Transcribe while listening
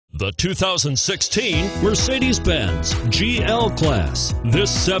The 2016 Mercedes-Benz GL Class.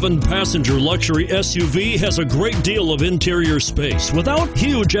 This 7-passenger luxury SUV has a great deal of interior space without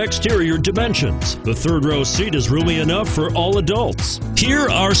huge exterior dimensions. The third row seat is roomy enough for all adults. Here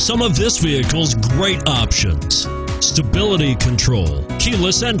are some of this vehicle's great options: stability control,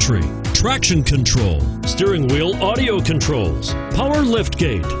 keyless entry, traction control, steering wheel audio controls, power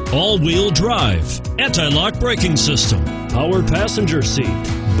liftgate, all-wheel drive, anti-lock braking system, power passenger seat,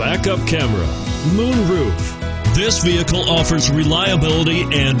 backup camera, moonroof. This vehicle offers reliability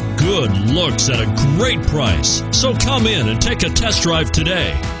and good looks at a great price. So come in and take a test drive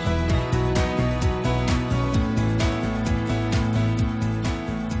today.